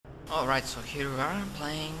Alright, so here we are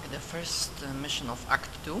playing the first mission of Act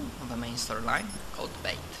 2 of the main storyline, called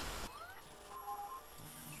Bait.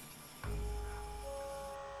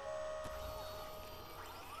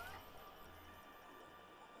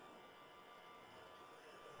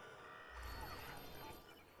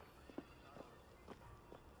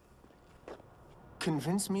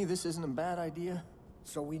 Convince me this isn't a bad idea?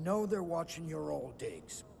 So we know they're watching your old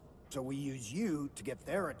digs. So we use you to get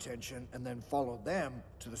their attention and then follow them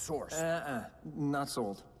to the source. Not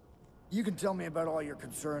sold. You can tell me about all your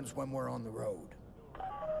concerns when we're on the road.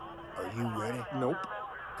 Are you ready? Nope.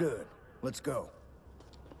 Good. Let's go.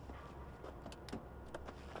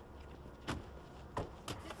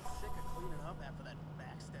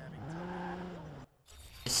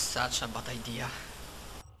 It's such a bad idea.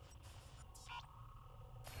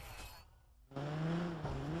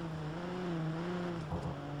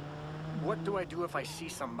 What do I do if I see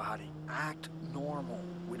somebody? Act normal.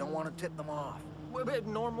 We don't want to tip them off. But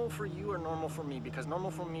normal for you or normal for me? Because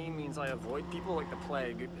normal for me means I avoid people like the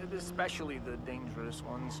plague, especially the dangerous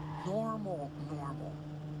ones. Normal.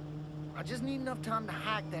 I just need enough time to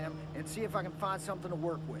hack them and see if I can find something to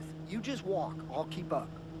work with. You just walk. I'll keep up.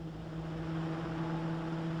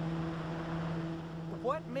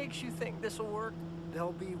 What makes you think this'll work?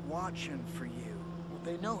 They'll be watching for you.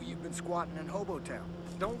 They know you've been squatting in Hobotown.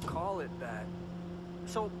 Don't call it that.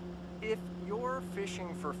 So, if you're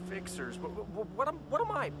fishing for fixers, what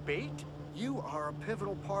am I, bait? You are a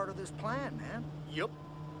pivotal part of this plan, man. Yup,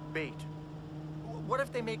 bait. What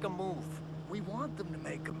if they make a move? We want them to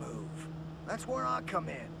make a move. That's where I come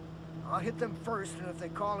in. I'll hit them first, and if they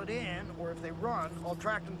call it in, or if they run, I'll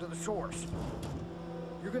track them to the source.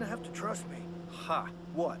 You're gonna have to trust me. Ha.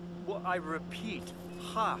 What? Well, I repeat,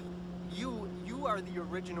 ha. You are the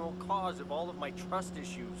original cause of all of my trust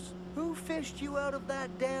issues. Who fished you out of that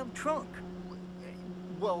damn trunk?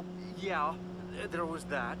 Well, yeah, there was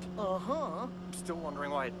that. Uh-huh. Still wondering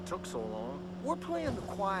why it took so long. We're playing the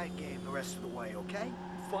quiet game the rest of the way, okay?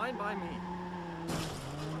 Fine by me.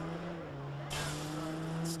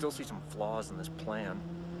 Still see some flaws in this plan.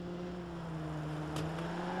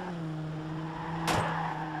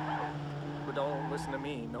 But don't listen to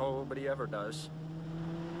me. Nobody ever does.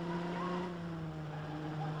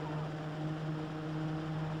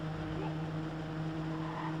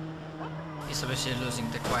 He's obviously losing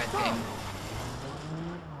the quiet game.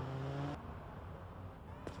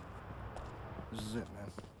 This is it,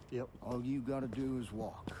 man. Yep. All you gotta do is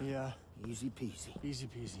walk. Yeah. Easy peasy. Easy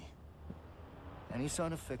peasy. Any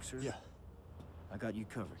sign of fixers? Yeah. I got you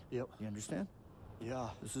covered. Yep. You understand? Yeah.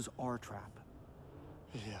 This is our trap.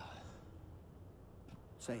 Yeah.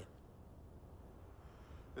 Say it.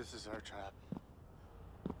 This is our trap.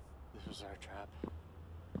 This is our trap.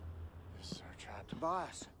 This is our trap.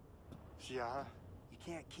 Tobias, Yeah. you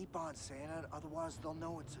can't keep on saying it, otherwise they'll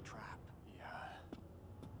know it's a trap. Yeah.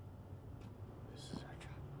 This is our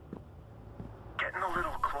trap. Getting a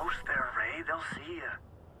little close there, Ray. They'll see you.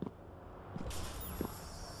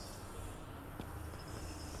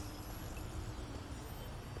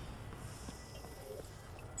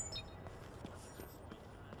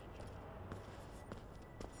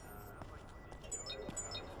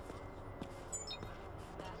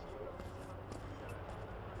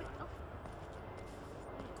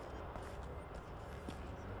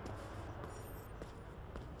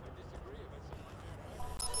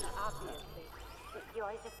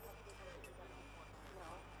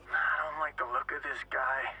 I don't like the look of this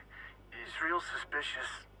guy. He's real suspicious.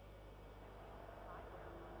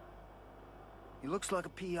 He looks like a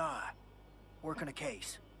PI. Working a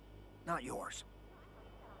case. Not yours.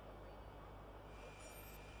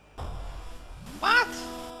 What?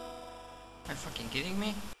 Are you fucking kidding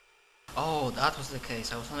me? Oh, that was the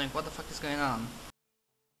case. I was wondering what the fuck is going on.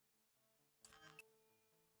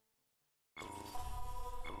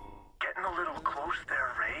 Getting a little close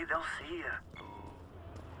there, Ray. They'll see you.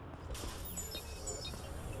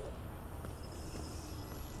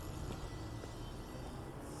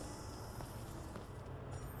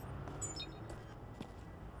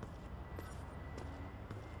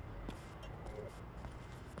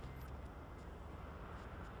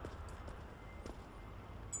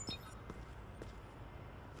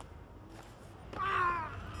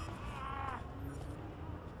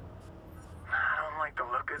 I don't like the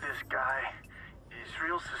look of this guy. He's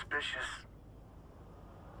real suspicious.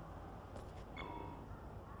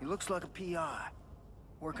 He looks like a PI.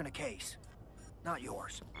 Working a case. Not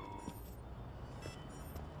yours.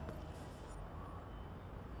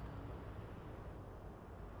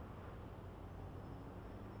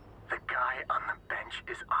 The guy on the bench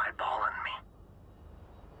is eyeballing me.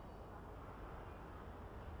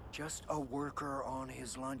 Just a worker on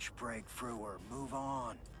his lunch break, Frewer. Move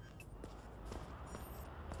on.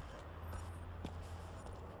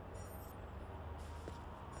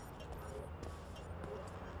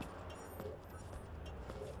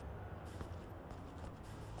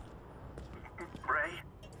 Ray?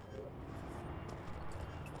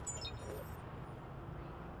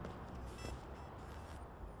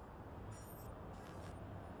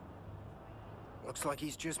 Looks like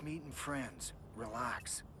he's just meeting friends.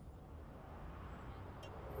 Relax.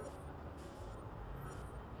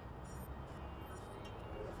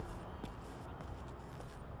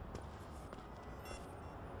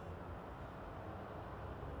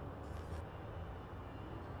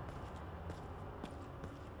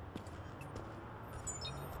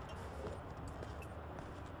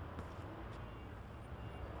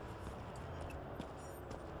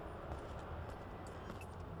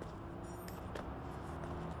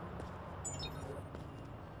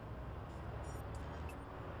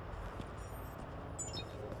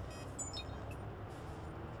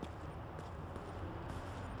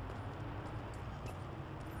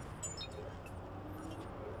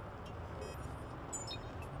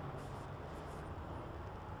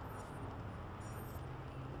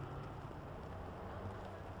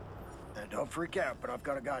 And don't freak out, but I've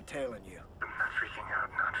got a guy tailing you. I'm not freaking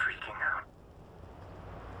out, not freaking out.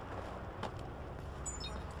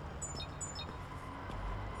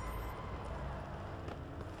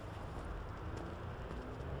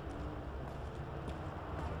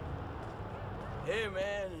 Hey,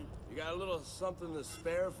 man, you got a little something to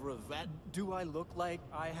spare for a vet? Do I look like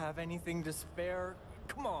I have anything to spare?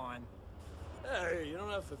 Come on. Hey, you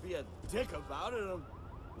don't have to be a dick about it. I'm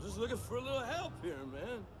just looking for a little help here,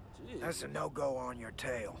 man. Jeez. That's a no-go on your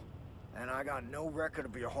tail. And I got no record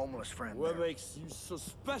of your homeless friend What there. makes you so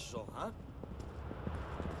special, huh?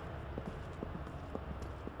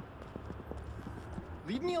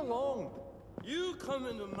 Leave me alone. You come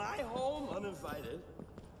into my home uninvited.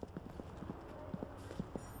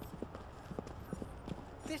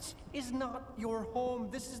 This is not your home.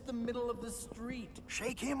 This is the middle of the street.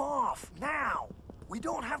 Shake him off, now! We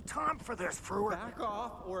don't have time for this, Frewer. Back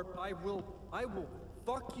off, or I will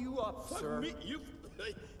fuck you up, Fuck sir. me,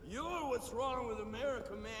 you're what's wrong with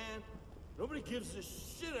America, man. Nobody gives a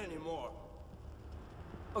shit anymore.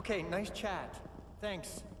 Okay, nice chat.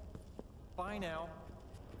 Thanks. Bye now.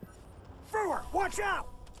 Frewer, watch out!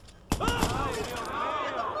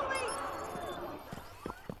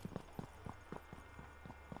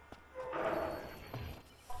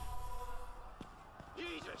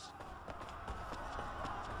 Jesus!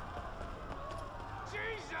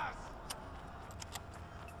 Jesus!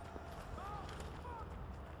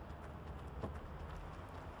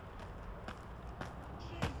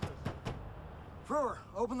 Frewer,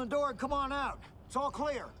 open the door and come on out. It's all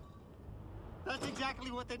clear. That's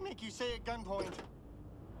exactly what they'd make you say at gunpoint.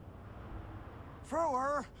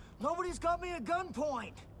 Frewer, nobody's got me at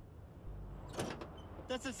gunpoint.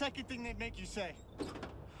 That's the second thing they'd make you say.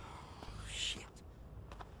 Shit.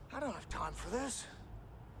 I don't have time for this.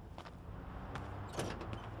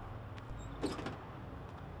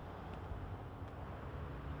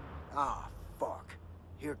 Ah, fuck.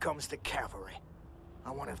 Here comes the cavalry.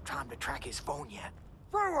 I won't have time to track his phone yet.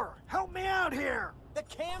 Frewer, help me out here! The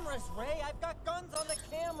cameras, Ray! I've got guns on the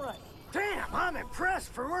cameras! Damn, I'm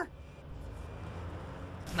impressed, Frewer.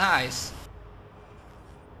 Nice.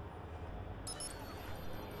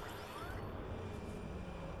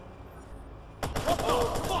 I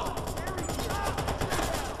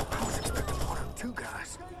was expecting one or two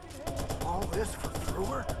guys. All this for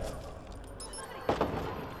Frewer?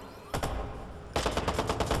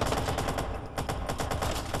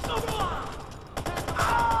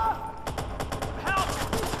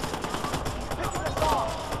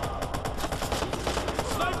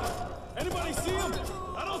 Anybody see him?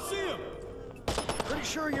 I don't see him. Pretty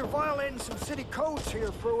sure you're violating some city codes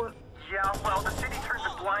here, Frewer. Yeah, well, the city turns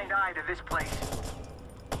a blind eye to this place.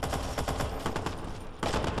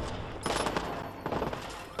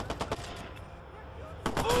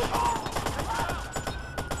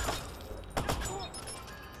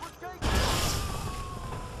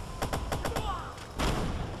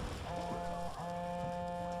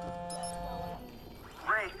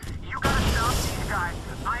 Ray, you gotta stop these guys.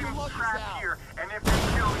 I'm trapped here, and if they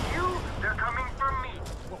kill you, they're coming for me.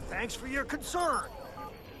 Well, thanks for your concern.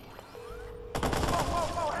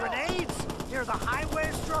 Whoa, grenades? Near the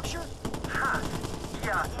highway structure? Huh.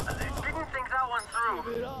 Yeah, didn't think that one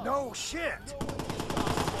through. No shit.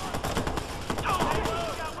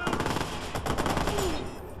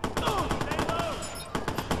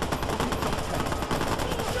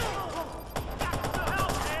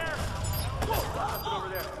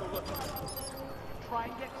 Try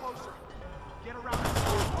and get closer. Get around.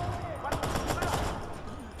 Weapons, keep it up.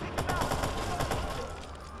 Take him out.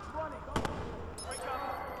 He's running. Break up.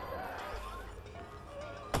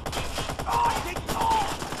 Oh, take it all!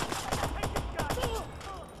 Take this guy.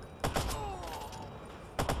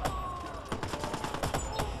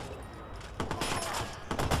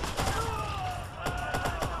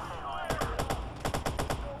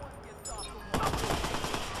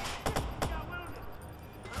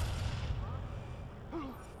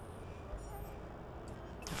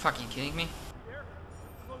 You're fucking kidding me? There.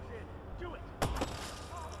 Close in. Do it.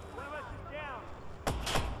 One of us is down.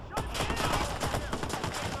 Shut it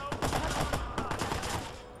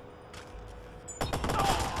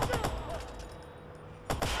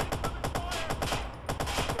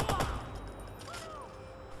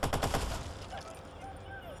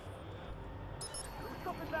There's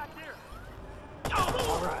something back there.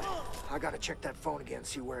 All right, I gotta check that phone again,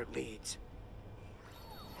 see where it leads.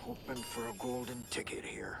 Hoping for a golden ticket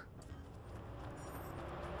here.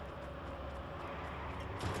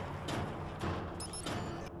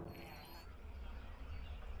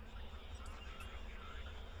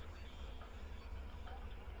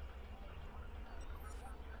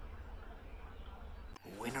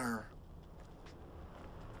 Winner.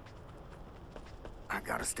 I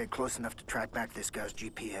gotta stay close enough to track back this guy's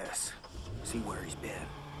GPS. See where he's been.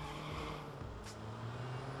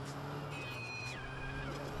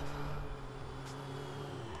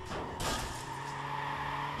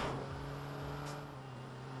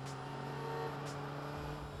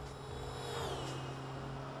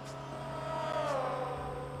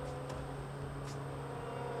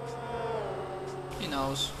 He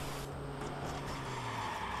knows.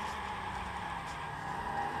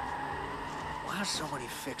 Why so many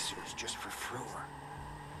fixers just for Frewer?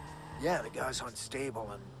 Yeah, the guy's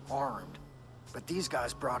unstable and armed, but these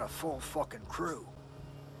guys brought a full fucking crew.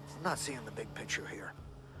 I'm not seeing the big picture here.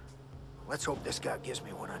 Let's hope this guy gives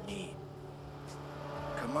me what I need.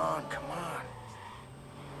 Come on, come on.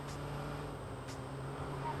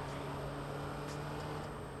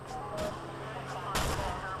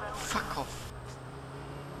 Fuck off.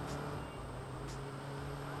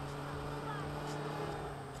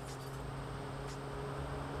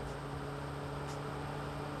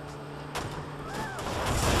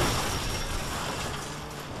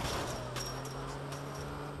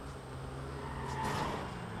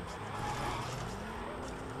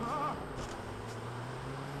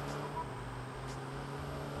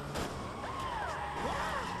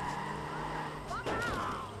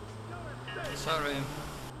 Sorry.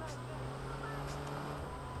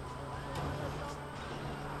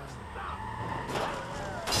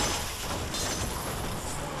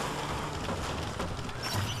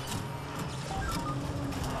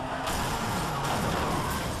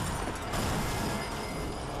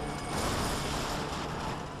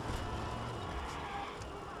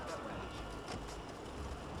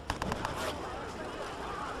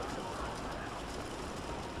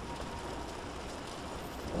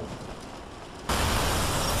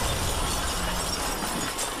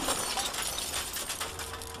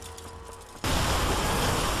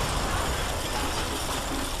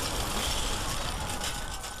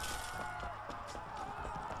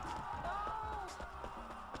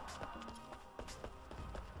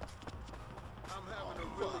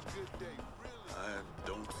 I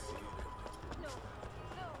don't see it.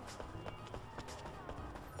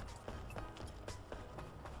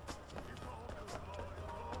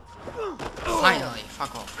 Finally,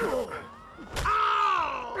 fuck off.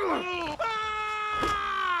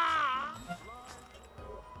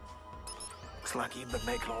 Looks like you've been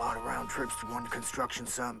making a lot of round trips to one construction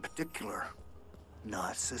site in particular.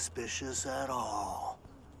 Not suspicious at all.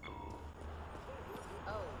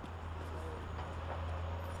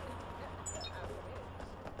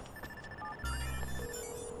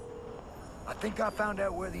 I think I found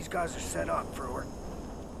out where these guys are set up, Frewer.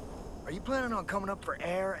 Are you planning on coming up for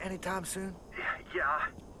air anytime soon? Yeah.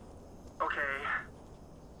 Okay.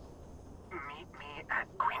 Meet me at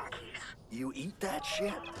Quinky's. You eat that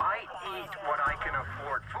shit? I eat what I can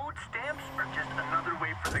afford. Food stamps are just another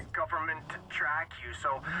way for the government to track you,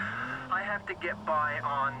 so I have to get by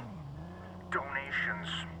on donations.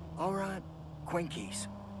 All right, Quinky's.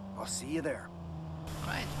 I'll see you there.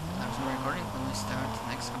 Right, there's no recording when we start the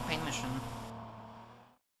next campaign mission.